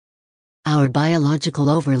Our biological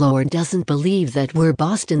overlord doesn't believe that we're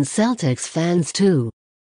Boston Celtics fans too.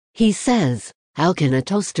 He says, how can a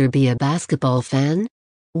toaster be a basketball fan?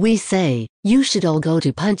 We say, you should all go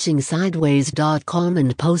to punchingsideways.com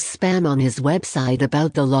and post spam on his website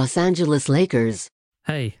about the Los Angeles Lakers.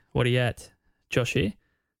 Hey, what are you at? Josh here.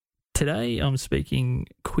 Today I'm speaking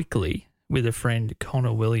quickly with a friend,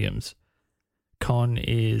 Conn Williams. Conn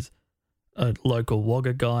is a local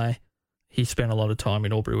Wagga guy. He spent a lot of time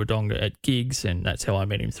in Albury-Wodonga at gigs, and that's how I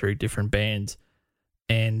met him through different bands.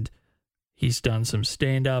 And he's done some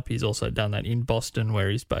stand-up. He's also done that in Boston, where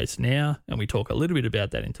he's based now, and we talk a little bit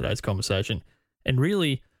about that in today's conversation. And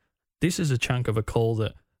really, this is a chunk of a call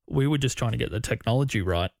that we were just trying to get the technology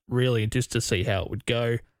right, really, just to see how it would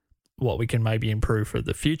go, what we can maybe improve for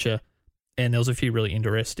the future. And there was a few really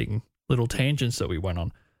interesting little tangents that we went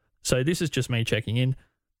on. So this is just me checking in.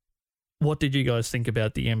 What did you guys think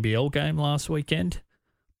about the NBL game last weekend?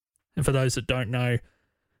 And for those that don't know,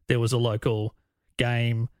 there was a local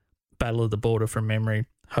game, Battle of the Border from memory,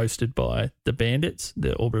 hosted by the Bandits,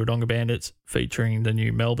 the Albury-Wodonga Bandits, featuring the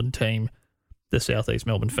new Melbourne team, the Southeast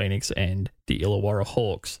Melbourne Phoenix and the Illawarra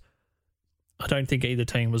Hawks. I don't think either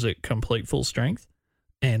team was at complete full strength,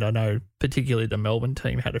 and I know particularly the Melbourne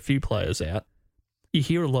team had a few players out. You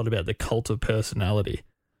hear a lot about the cult of personality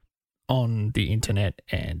on the internet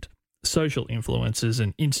and social influencers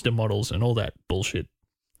and Insta models and all that bullshit.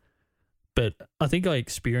 But I think I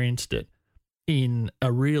experienced it in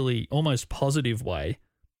a really almost positive way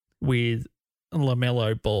with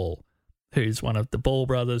LaMelo Ball, who's one of the Ball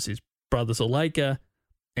brothers. His brother's a Laker,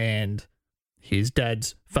 and his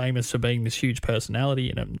dad's famous for being this huge personality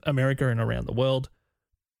in America and around the world.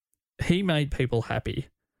 He made people happy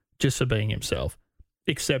just for being himself.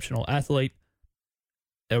 Exceptional athlete,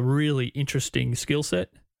 a really interesting skill set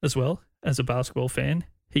as well as a basketball fan.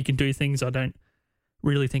 He can do things I don't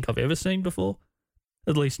really think I've ever seen before,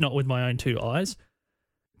 at least not with my own two eyes.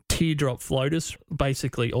 Teardrop floaters,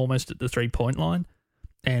 basically almost at the three-point line,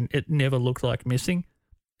 and it never looked like missing.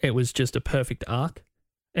 It was just a perfect arc,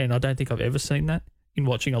 and I don't think I've ever seen that in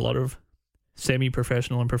watching a lot of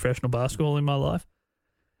semi-professional and professional basketball in my life.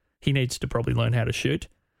 He needs to probably learn how to shoot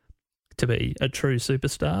to be a true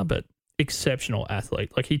superstar, but exceptional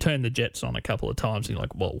athlete. Like, he turned the Jets on a couple of times and you're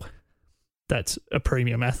like, whoa, that's a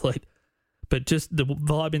premium athlete. But just the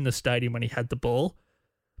vibe in the stadium when he had the ball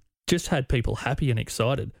just had people happy and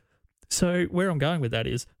excited. So where I'm going with that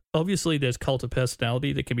is, obviously there's cult of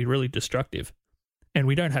personality that can be really destructive, and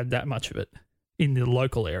we don't have that much of it in the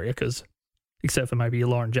local area, because except for maybe your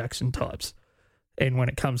Lauren Jackson types. And when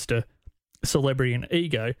it comes to celebrity and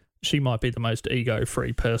ego, she might be the most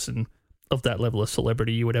ego-free person of that level of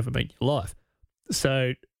celebrity you would ever meet in your life.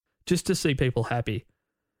 So just to see people happy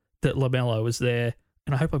that LaMelo was there,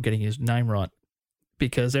 and I hope I'm getting his name right,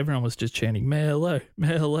 because everyone was just chanting, Melo,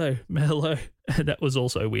 Melo, Melo, and that was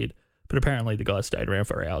also weird. But apparently the guy stayed around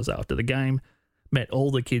for hours after the game, met all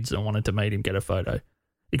the kids that wanted to meet him, get a photo,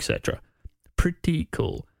 etc. Pretty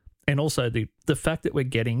cool. And also the fact that we're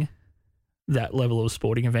getting that level of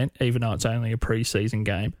sporting event, even though it's only a pre-season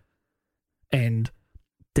game, and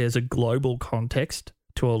there's a global context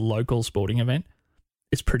to a local sporting event,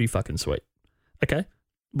 is pretty fucking sweet. Okay,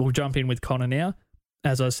 we'll jump in with Connor now.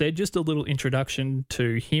 As I said, just a little introduction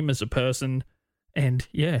to him as a person, and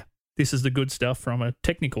yeah, this is the good stuff from a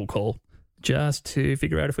technical call, just to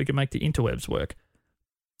figure out if we can make the interwebs work.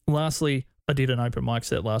 Lastly, I did an open mic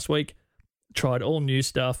set last week, tried all new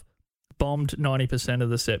stuff, bombed 90% of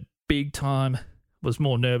the set big time, was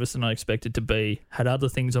more nervous than I expected to be, had other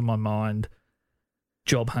things on my mind,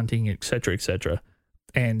 job hunting, etc., etc.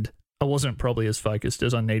 And I wasn't probably as focused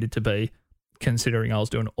as I needed to be, considering I was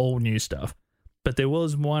doing all new stuff. But there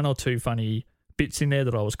was one or two funny bits in there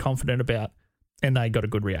that I was confident about, and they got a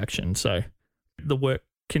good reaction. So the work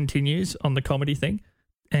continues on the comedy thing,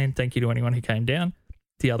 and thank you to anyone who came down.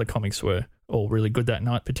 The other comics were all really good that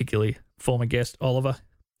night, particularly former guest Oliver.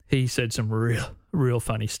 He said some real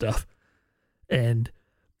funny stuff. And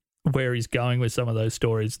where he's going with some of those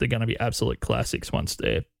stories, they're going to be absolute classics once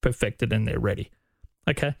they're perfected and they're ready.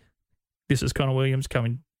 Okay, this is Conn Williams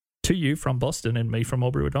coming to you from Boston and me from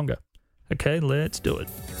Albury-Wodonga. Okay, let's do it.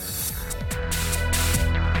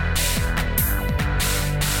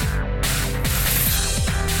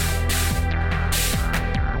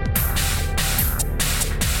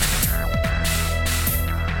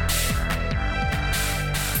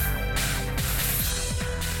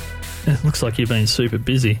 It looks like you've been super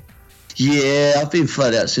busy. Yeah, I've been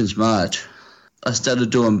flat out since March. I started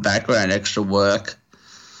doing background extra work,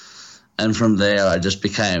 and from there I just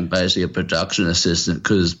became basically a production assistant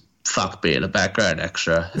because fuck being a background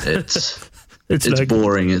extra. It's It's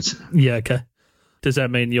boring. It's yeah, okay. Does that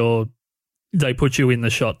mean they put you in the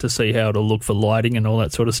shot to see how to look for lighting and all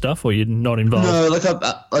that sort of stuff, or you're not involved? No,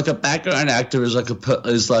 like a background actor is like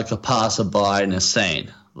a passerby in a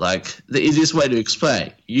scene. Like the easiest way to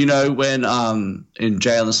explain, you know, when in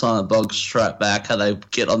Jail and Silent Bob Strike Back, how they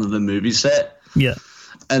get onto the movie set, yeah,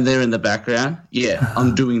 and they're in the background. Yeah,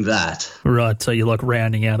 I'm doing that. Right, so you're like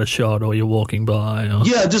rounding out a shot, or you're walking by, or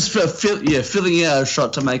yeah, just filling out a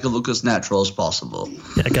shot to make it look as natural as possible.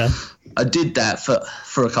 Yeah, okay. I did that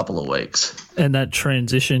for a couple of weeks, and that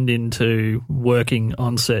transitioned into working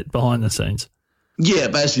on set behind the scenes. Yeah,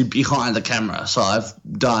 basically behind the camera. So I've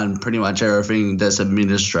done pretty much everything that's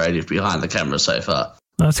administrative behind the camera so far.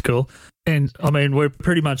 That's cool. And, I mean, we're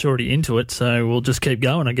pretty much already into it, so we'll just keep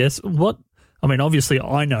going, I guess. Obviously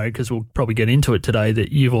I know, because we'll probably get into it today,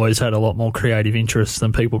 that you've always had a lot more creative interests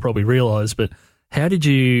than people probably realise, but how did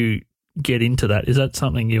you get into that? Is that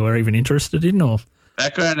something you were even interested in, or...?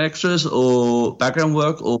 Background extras or background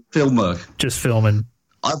work or film work? Just filming.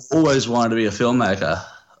 I've always wanted to be a filmmaker.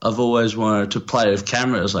 I've always wanted to play with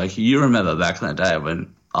cameras. Like, you remember back in the day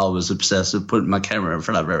when I was obsessed with putting my camera in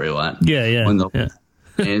front of everyone. Yeah. When the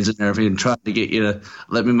hands and everything, trying to get you to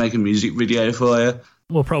let me make a music video for you.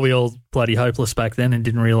 Well, probably all bloody hopeless back then and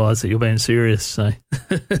didn't realise that you were being serious, so...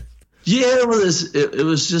 Yeah, it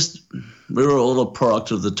was just, we were all a product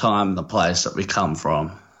of the time and the place that we come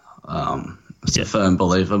from. It's a firm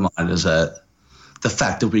belief of mine is that the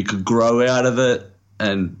fact that we could grow out of it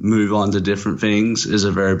and move on to different things is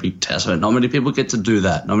a very big testament. Not many people get to do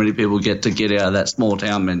that. Not many people get to get out of that small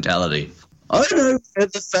town mentality. I don't know where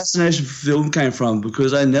the fascination for film came from,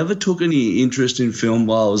 because I never took any interest in film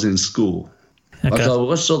while I was in school. Okay. Like I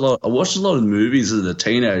watched a lot of movies as a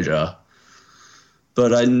teenager,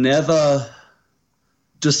 but I never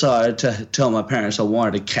decided to tell my parents I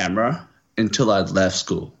wanted a camera until I'd left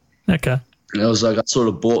school. Okay. And it was like I sort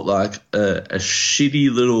of bought like a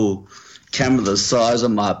shitty little camera the size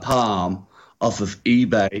of my palm off of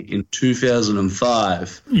eBay in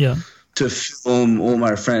 2005 to film all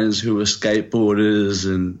my friends who were skateboarders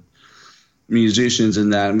and musicians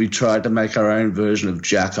and that, and we tried to make our own version of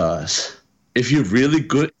Jackass. If you're really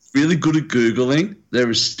good at Googling, there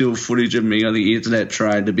is still footage of me on the internet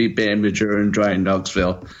trying to be Bam Margera and Dwayne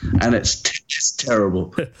Knoxville, and it's just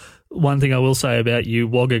terrible. One thing I will say about you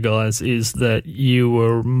Wagga guys is that you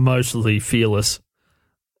were mostly fearless.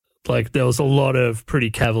 Like, there was a lot of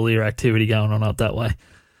pretty cavalier activity going on up that way.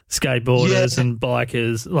 Skateboarders and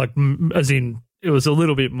bikers, like, as in, it was a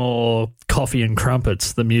little bit more coffee and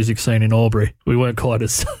crumpets, the music scene in Albury. We weren't quite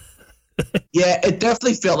as... Yeah, it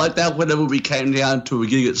definitely felt like that whenever we came down to a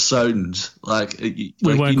gig at Soden's. We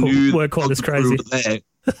weren't quite as crazy.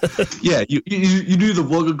 Yeah, you knew the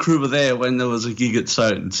Wagga crew were there when there was a gig at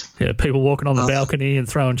Soden's. Yeah, people walking on the balcony and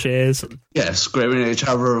throwing chairs. Yeah, screaming at each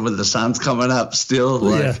other when the sun's coming up still.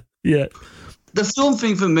 Yeah. The film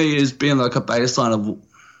thing for me is being like a baseline of,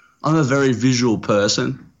 I'm a very visual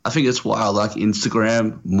person. I think it's why I like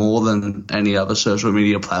Instagram more than any other social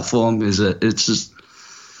media platform, is that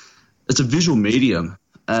it's a visual medium,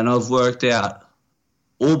 and I've worked out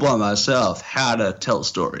all by myself how to tell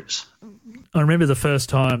stories. I remember the first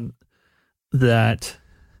time that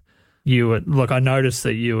you were, I noticed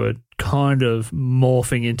that you were kind of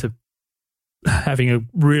morphing into having a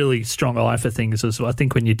really strong eye for things. As I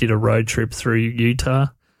think when you did a road trip through Utah,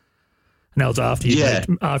 and that was after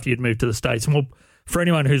you'd moved to the States. And for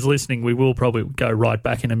anyone who's listening, we will probably go right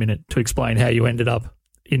back in a minute to explain how you ended up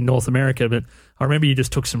in North America. But I remember you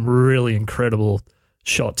just took some really incredible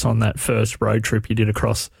shots on that first road trip you did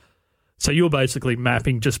across. So you were basically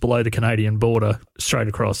mapping just below the Canadian border straight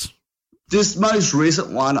across. This most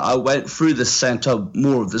recent one, I went through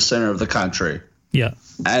more of the center of the country. Yeah.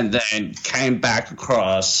 And then came back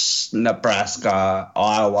across Nebraska,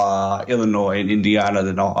 Iowa, Illinois, and Indiana,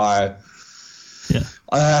 then Ohio. Yeah.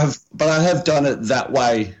 I have done it that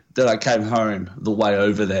way that I came home the way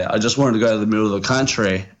over there. I just wanted to go to the middle of the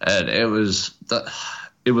country, and it was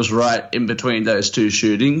right in between those two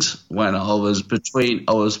shootings when I was between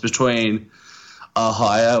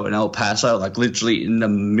Ohio and El Paso, like literally in the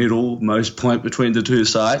middle, most point between the two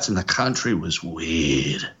sites, and the country was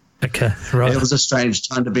weird. Okay, right. It was a strange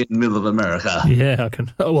time to be in the middle of America. Yeah,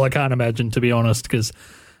 I can't imagine, to be honest, because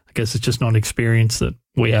I guess it's just not an experience that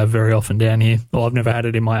we have very often down here. Well, I've never had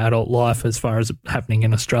it in my adult life as far as it happening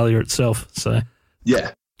in Australia itself. So,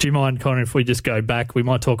 yeah. Do you mind, Connor, if we just go back? We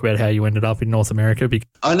might talk about how you ended up in North America.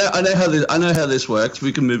 I know how this works.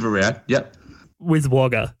 We can move around. Yep. With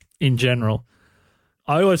Wagga in general,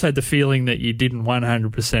 I always had the feeling that you didn't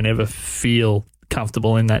 100% ever feel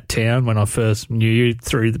comfortable in that town when I first knew you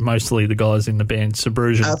through mostly the guys in the band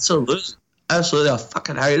Sabrusian. Absolutely. I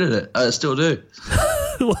fucking hated it. I still do.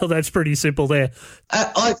 Well, that's pretty simple there.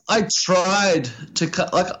 I tried to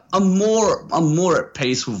cut, like, I'm more at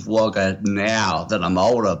peace with Wagga now that I'm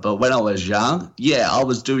older, but when I was young, yeah, I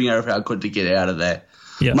was doing everything I could to get out of there.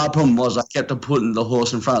 Yeah. My problem was I kept on putting the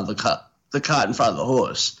horse in front of the cart in front of the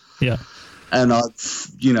horse. Yeah. And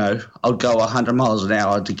I'd go 100 miles an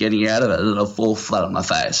hour to getting out of it, and I'd fall flat on my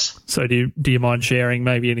face. So do you mind sharing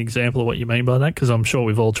maybe an example of what you mean by that? Because I'm sure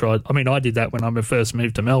we've all tried. I mean, I did that when I first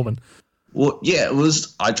moved to Melbourne. Well, yeah,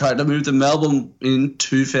 I tried to move to Melbourne in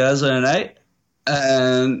 2008,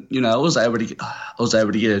 and I was able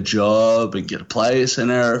to get a job and get a place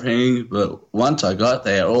and everything. But once I got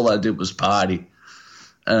there, all I did was party,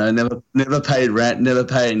 and I never paid rent, never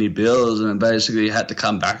paid any bills, and basically had to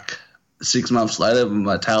come back 6 months later with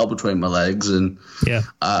my tail between my legs and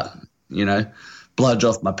bludge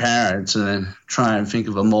off my parents and then try and think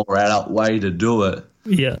of a more adult way to do it.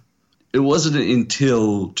 Yeah. It wasn't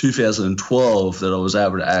until 2012 that I was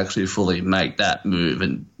able to actually fully make that move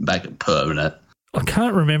and make it permanent. I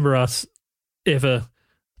can't remember us ever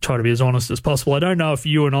try to be as honest as possible. I don't know if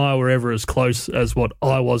you and I were ever as close as what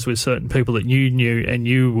I was with certain people that you knew and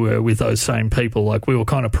you were with those same people. Like, we were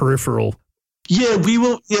kind of peripheral. Yeah, we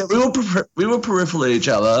were peripheral to each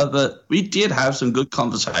other, but we did have some good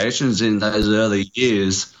conversations in those early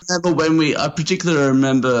years. I particularly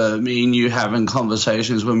remember me and you having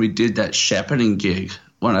conversations when we did that shepherding gig,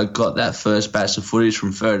 when I got that first batch of footage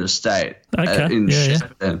from Third Estate in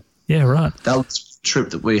Shepparton. Yeah, right. That was the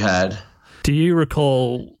trip that we had. Do you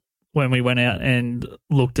recall when we went out and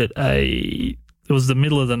looked at it was the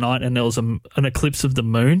middle of the night and there was an eclipse of the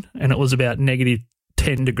moon and it was about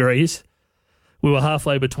 -10 degrees? We were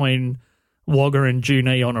halfway between Wagga and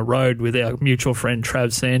Junee on a road with our mutual friend Trav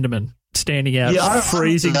Sanderman standing out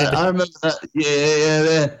freezing. I remember that.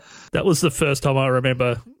 Yeah. That was the first time I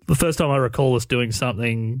recall us doing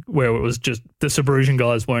something where it was just the Subrusian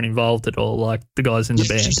guys weren't involved at all, like the guys in the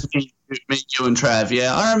band. Just me, you and Trav.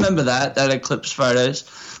 Yeah, I remember that eclipse photos.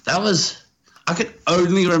 I could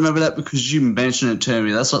only remember that because you mentioned it to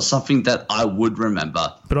me. That's not something that I would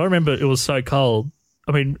remember. But I remember it was so cold.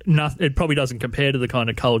 I mean, it probably doesn't compare to the kind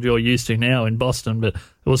of cold you're used to now in Boston, but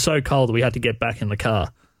it was so cold that we had to get back in the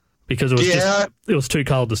car because it was too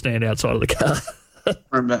cold to stand outside of the car.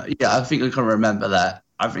 I think I can remember that.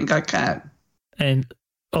 I think I can. And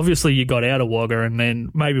obviously you got out of Wagga, and then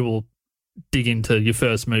maybe we'll dig into your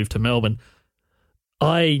first move to Melbourne.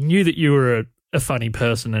 I knew that you were a funny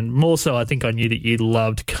person, and more so I think I knew that you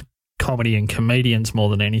loved comedy and comedians more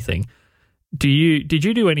than anything. Did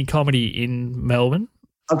you do any comedy in Melbourne?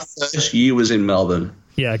 My first year was in Melbourne.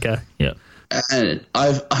 Yeah, okay, yeah. And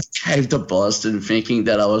I came to Boston thinking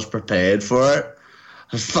that I was prepared for it.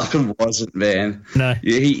 I fucking wasn't, man. No.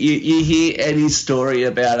 You hear any story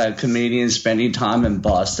about a comedian spending time in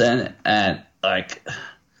Boston and, like,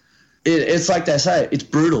 it's like they say, it's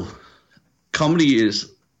brutal. Comedy is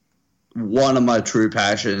one of my true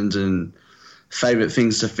passions and favourite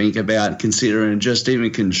things to think about, consider, and just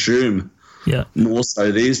even consume. Yeah. More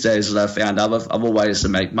so these days that I found other ways to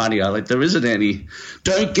make money. There isn't any.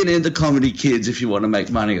 Don't get into comedy, kids, if you want to make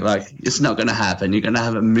money. Like, it's not going to happen. You're going to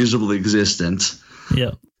have a miserable existence.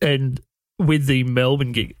 Yeah. And with the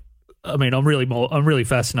Melbourne gig, I mean, I'm really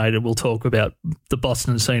fascinated. We'll talk about the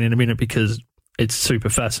Boston scene in a minute because it's super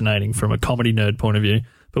fascinating from a comedy nerd point of view.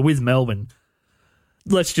 But with Melbourne,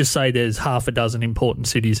 let's just say there's half a dozen important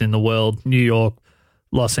cities in the world: New York,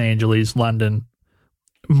 Los Angeles, London,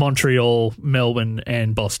 Montreal, Melbourne,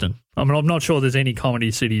 and Boston. I mean, I'm not sure there's any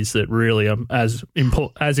comedy cities that really are as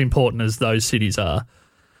important as those cities are.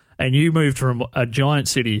 And you moved from a giant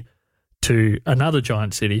city to another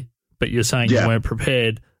giant city, but you're saying you weren't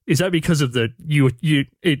prepared. Is that because of it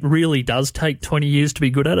really does take 20 years to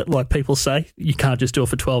be good at it? Like people say, you can't just do it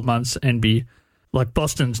for 12 months and be like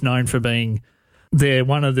Boston's known for being they're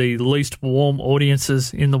one of the least warm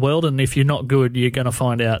audiences in the world, and if you're not good, you're going to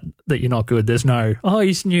find out that you're not good. There's no,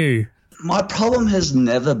 he's new. My problem has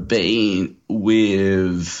never been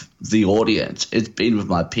with the audience. It's been with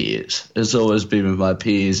my peers. It's always been with my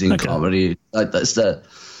peers in comedy. Like it's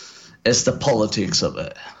the politics of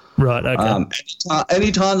it. Right, okay.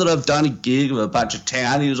 Anytime that I've done a gig with a bunch of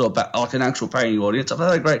townies or like an actual paying audience, I've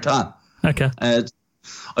had a great time. Okay. And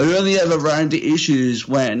I only ever run into issues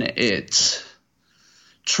when it's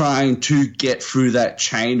trying to get through that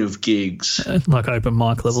chain of gigs. Like open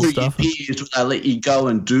mic level stuff. I let you go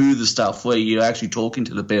and do the stuff where you're actually talking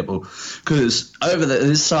to the people. Because over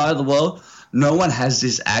this side of the world, no one has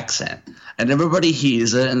this accent. And everybody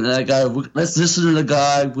hears it and they go, let's listen to the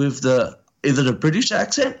guy with the is it a British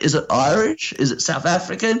accent? Is it Irish? Is it South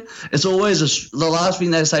African? It's always the last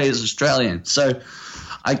thing they say is Australian. So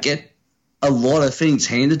I get a lot of things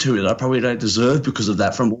handed to me that I probably don't deserve because of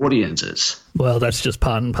that from audiences. Well, that's just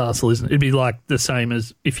part and parcel, isn't it? It'd be like the same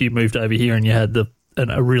as if you moved over here and you had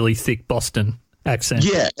a really thick Boston accent.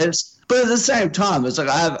 Yeah, but at the same time, it's like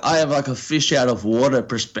I have like a fish out of water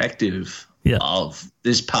perspective of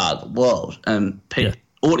this part of the world, and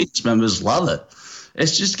audience members love it.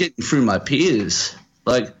 It's just getting through my peers.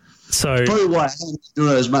 Like, so probably why I haven't been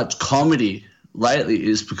doing as much comedy lately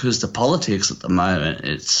is because the politics at the moment,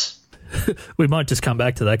 it's... We might just come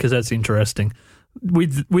back to that because that's interesting.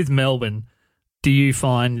 With Melbourne, do you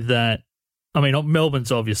find that, I mean,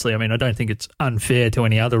 Melbourne's obviously, I mean, I don't think it's unfair to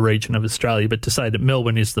any other region of Australia, but to say that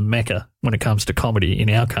Melbourne is the mecca when it comes to comedy in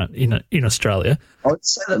our in Australia. I would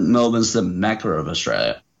say that Melbourne's the mecca of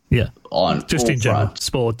Australia. Yeah. Just in general,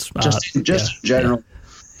 sports, art. Just in general.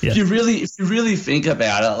 Yeah. If you really think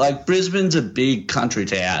about it, like Brisbane's a big country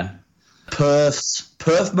town.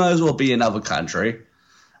 Perth might as well be another country.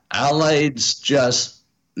 Adelaide's just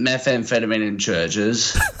methamphetamine in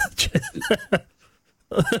churches.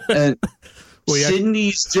 And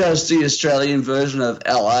Sydney's just the Australian version of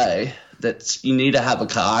LA. That's you need to have a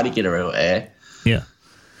car to get everywhere. Yeah.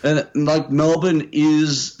 And like Melbourne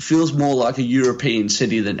feels more like a European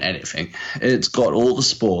city than anything. It's got all the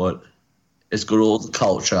sport, it's got all the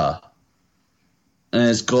culture, and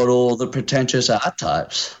it's got all the pretentious art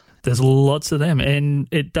types. There's lots of them, and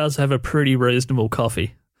it does have a pretty reasonable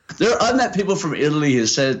coffee. I met people from Italy who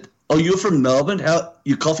said, "Oh, you're from Melbourne? How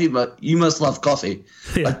you coffee? But you must love coffee."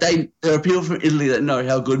 Yeah. Like there are people from Italy that know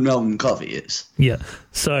how good Melbourne coffee is. Yeah.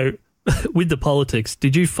 So, with the politics,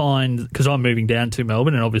 did you find? Because I'm moving down to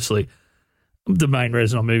Melbourne, and obviously, the main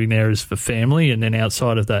reason I'm moving there is for family, and then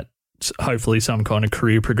outside of that, hopefully, some kind of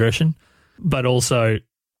career progression. But also,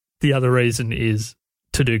 the other reason is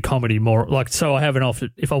to do comedy more. Like, so I have an offer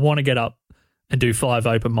if I want to get up and do 5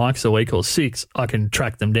 open mics a week or 6, I can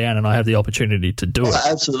track them down and I have the opportunity to do it.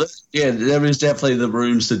 Absolutely. Yeah, there is definitely the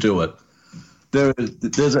rooms to do it. You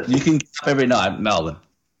can get up every night in Melbourne.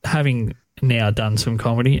 Having now done some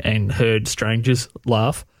comedy and heard strangers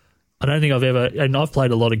laugh, I don't think I've ever, and I've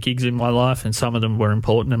played a lot of gigs in my life and some of them were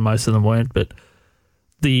important and most of them weren't, but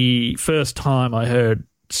the first time I heard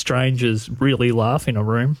strangers really laugh in a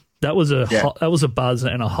room, that was a buzz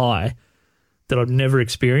and a high that I've never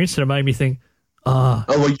experienced, and it made me think, oh,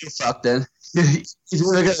 well, you're fucked then.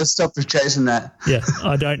 You're going to stop chasing that. Yeah,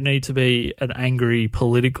 I don't need to be an angry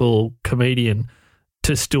political comedian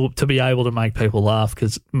to be able to make people laugh,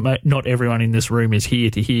 because not everyone in this room is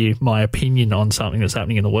here to hear my opinion on something that's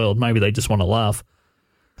happening in the world. Maybe they just want to laugh.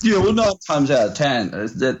 Yeah, well, 9 times out of 10,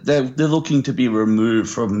 they're looking to be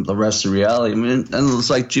removed from the rest of reality. I mean, and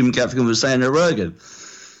it's like Jim Gaffigan was saying to Rogan,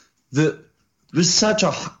 there's such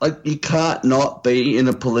a you can't not be in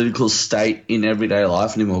a political state in everyday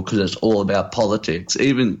life anymore because it's all about politics.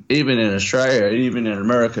 Even in Australia, even in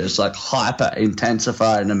America, it's like hyper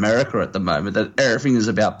intensified in America at the moment that everything is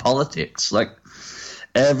about politics. Like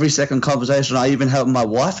every second conversation I even have with my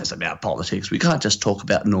wife is about politics. We can't just talk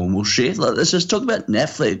about normal shit. Like, let's just talk about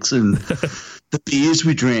Netflix and the beers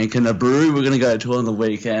we drink and the brewery we're going to go to on the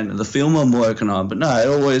weekend and the film I'm working on. But no, it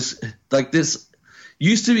always like this.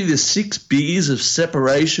 Used to be the 6 beers of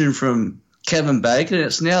separation from Kevin Bacon.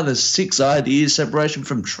 It's now the 6 ideas separation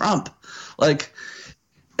from Trump. Like,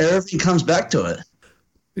 everything comes back to it.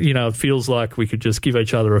 You know, it feels like we could just give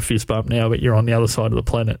each other a fist bump now, but you're on the other side of the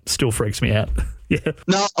planet. Still freaks me out. Yeah.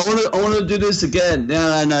 No, I want to do this again.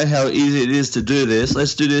 Now I know how easy it is to do this.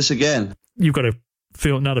 Let's do this again. You've got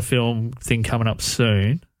another film thing coming up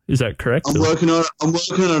soon. Is that correct? I'm working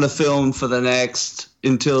on a film for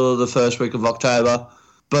until the first week of October,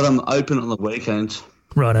 but I'm open on the weekends.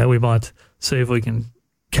 Righto, we might see if we can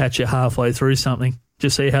catch you halfway through something.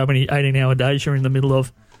 Just see how many 18-hour days you're in the middle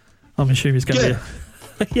of. I'm assuming it's going to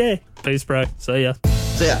be... Yeah. Peace, bro. See ya.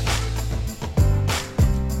 See ya.